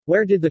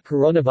Where did the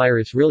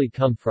coronavirus really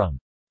come from?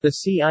 The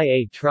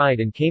CIA tried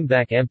and came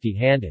back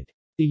empty-handed.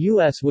 The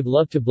U.S. would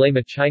love to blame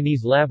a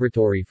Chinese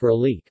laboratory for a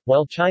leak,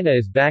 while China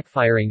is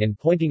backfiring and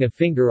pointing a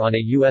finger on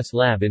a U.S.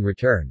 lab in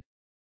return.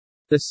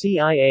 The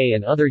CIA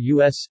and other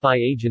U.S. spy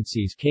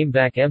agencies came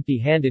back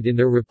empty-handed in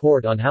their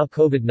report on how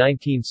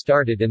COVID-19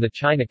 started and the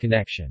China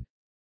connection.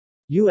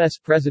 U.S.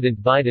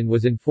 President Biden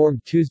was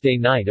informed Tuesday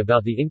night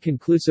about the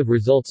inconclusive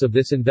results of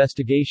this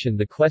investigation.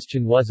 The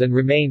question was and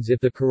remains if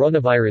the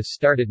coronavirus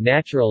started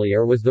naturally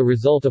or was the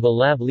result of a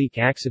lab leak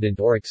accident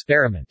or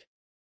experiment.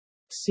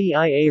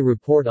 CIA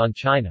report on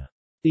China.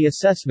 The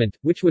assessment,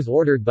 which was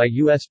ordered by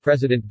U.S.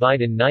 President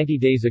Biden 90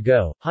 days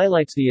ago,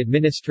 highlights the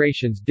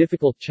administration's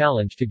difficult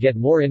challenge to get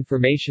more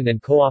information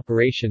and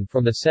cooperation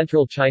from the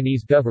central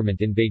Chinese government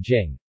in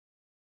Beijing.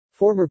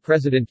 Former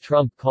President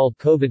Trump called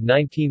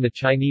COVID-19 the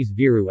Chinese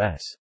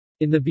virus.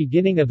 In the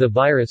beginning of the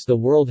virus, the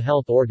World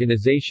Health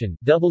Organization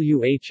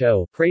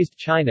 (WHO) praised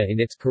China in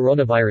its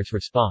coronavirus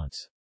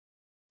response.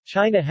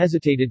 China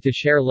hesitated to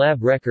share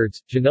lab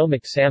records,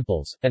 genomic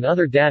samples, and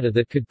other data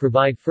that could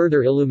provide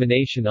further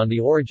illumination on the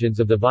origins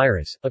of the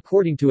virus,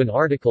 according to an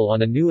article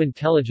on a new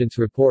intelligence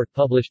report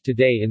published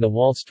today in the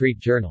Wall Street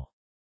Journal.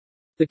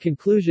 The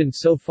conclusion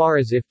so far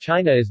is if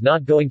China is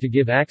not going to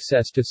give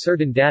access to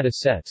certain data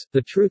sets,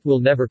 the truth will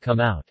never come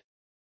out.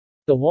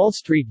 The Wall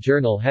Street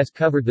Journal has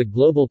covered the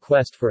global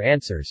quest for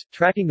answers,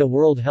 tracking the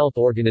World Health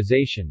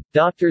Organization,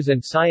 doctors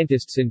and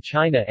scientists in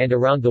China and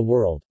around the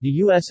world, the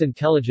U.S.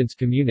 intelligence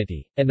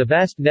community, and the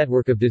vast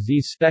network of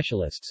disease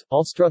specialists,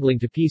 all struggling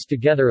to piece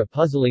together a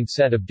puzzling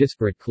set of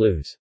disparate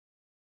clues.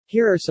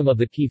 Here are some of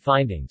the key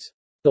findings.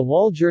 The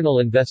Wall Journal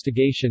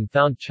investigation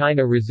found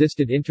China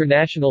resisted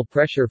international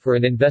pressure for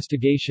an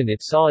investigation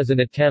it saw as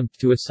an attempt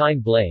to assign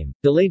blame,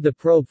 delayed the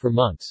probe for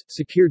months,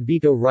 secured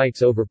veto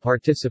rights over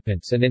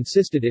participants and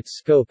insisted its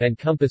scope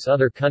encompass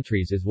other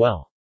countries as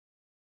well.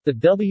 The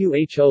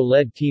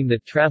WHO-led team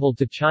that traveled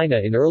to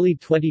China in early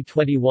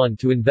 2021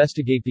 to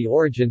investigate the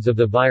origins of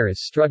the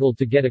virus struggled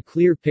to get a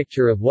clear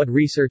picture of what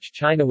research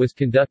China was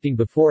conducting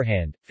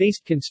beforehand,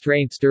 faced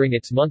constraints during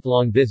its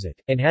month-long visit,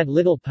 and had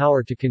little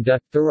power to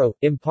conduct thorough,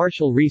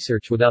 impartial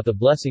research without the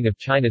blessing of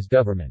China's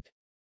government.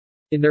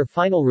 In their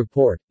final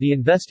report, the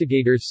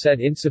investigators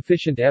said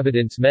insufficient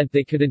evidence meant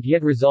they couldn't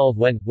yet resolve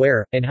when,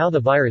 where, and how the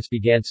virus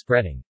began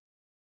spreading.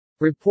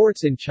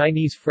 Reports in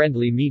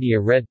Chinese-friendly media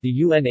read, the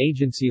UN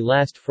agency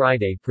last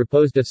Friday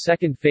proposed a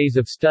second phase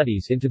of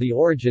studies into the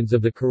origins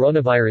of the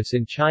coronavirus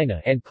in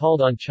China and called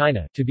on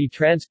China to be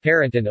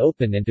transparent and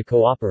open and to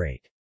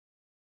cooperate.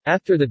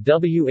 After the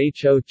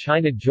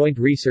WHO-China joint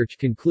research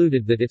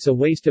concluded that it's a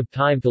waste of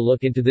time to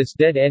look into this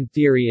dead-end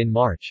theory in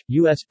March,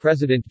 U.S.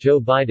 President Joe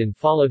Biden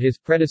followed his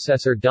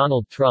predecessor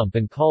Donald Trump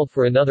and called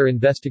for another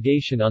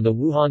investigation on the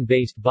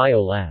Wuhan-based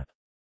biolab.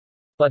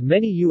 But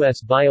many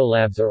U.S.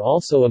 biolabs are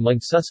also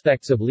among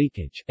suspects of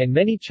leakage, and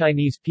many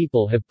Chinese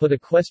people have put a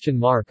question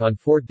mark on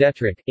Fort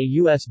Detrick, a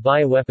U.S.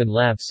 bioweapon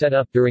lab set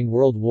up during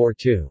World War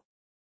II.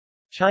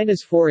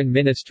 China's foreign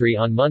ministry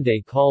on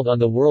Monday called on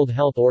the World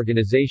Health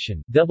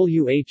Organization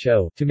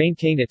 (WHO) to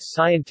maintain its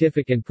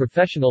scientific and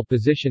professional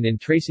position in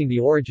tracing the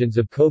origins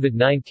of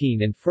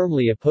COVID-19 and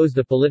firmly oppose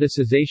the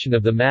politicization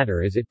of the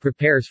matter as it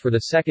prepares for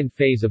the second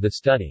phase of the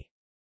study.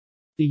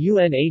 The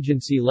UN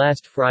agency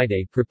last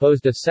Friday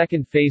proposed a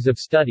second phase of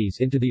studies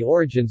into the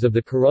origins of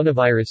the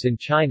coronavirus in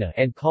China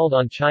and called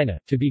on China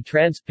to be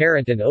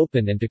transparent and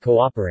open and to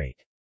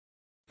cooperate.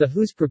 The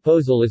WHO's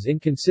proposal is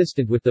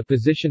inconsistent with the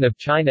position of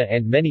China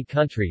and many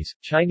countries,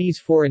 Chinese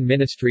Foreign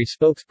Ministry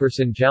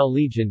spokesperson Zhao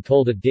Lijian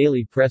told a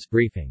daily press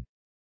briefing.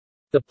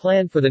 The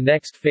plan for the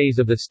next phase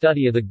of the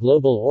study of the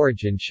global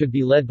origin should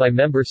be led by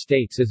member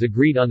states as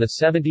agreed on the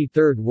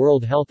 73rd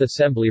World Health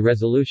Assembly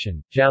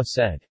resolution, Zhao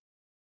said.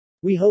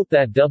 We hope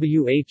that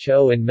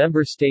WHO and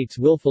member states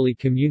willfully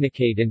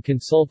communicate and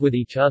consult with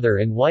each other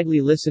and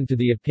widely listen to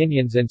the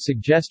opinions and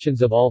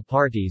suggestions of all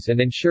parties and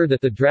ensure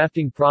that the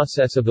drafting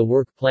process of the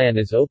work plan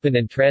is open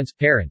and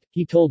transparent,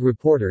 he told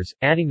reporters,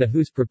 adding the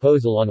WHO's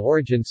proposal on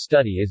origins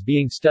study is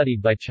being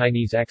studied by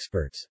Chinese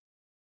experts.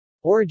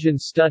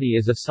 Origins study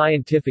is a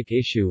scientific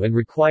issue and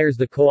requires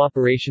the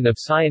cooperation of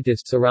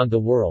scientists around the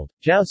world,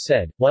 Zhao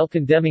said, while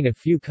condemning a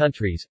few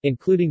countries,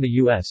 including the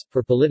U.S.,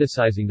 for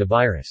politicizing the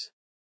virus.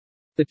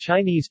 The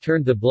Chinese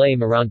turned the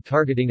blame around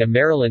targeting a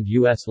Maryland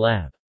U.S.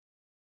 lab.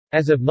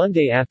 As of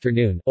Monday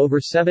afternoon,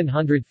 over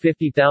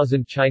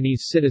 750,000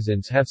 Chinese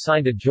citizens have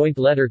signed a joint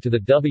letter to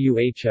the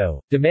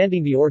WHO,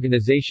 demanding the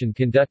organization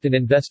conduct an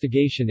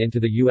investigation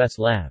into the U.S.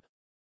 lab.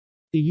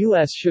 The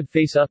U.S. should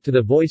face up to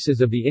the voices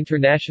of the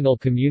international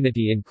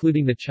community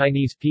including the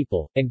Chinese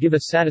people, and give a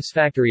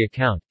satisfactory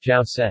account,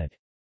 Zhao said.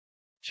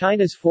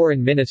 China's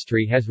foreign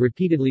ministry has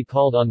repeatedly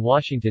called on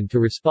Washington to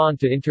respond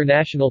to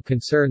international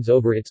concerns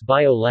over its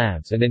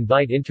bio-labs and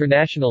invite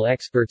international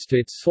experts to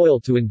its soil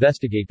to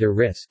investigate their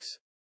risks.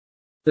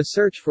 The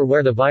search for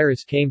where the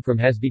virus came from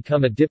has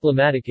become a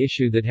diplomatic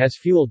issue that has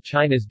fueled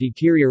China's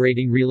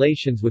deteriorating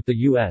relations with the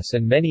U.S.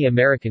 and many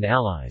American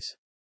allies.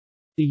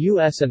 The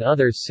U.S. and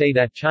others say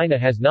that China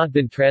has not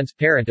been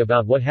transparent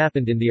about what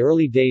happened in the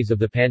early days of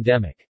the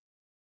pandemic.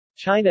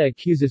 China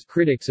accuses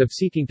critics of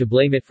seeking to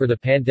blame it for the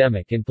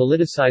pandemic and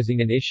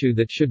politicizing an issue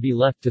that should be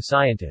left to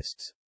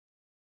scientists.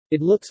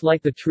 It looks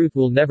like the truth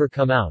will never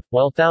come out,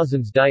 while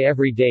thousands die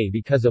every day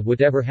because of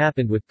whatever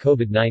happened with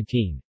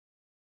COVID-19.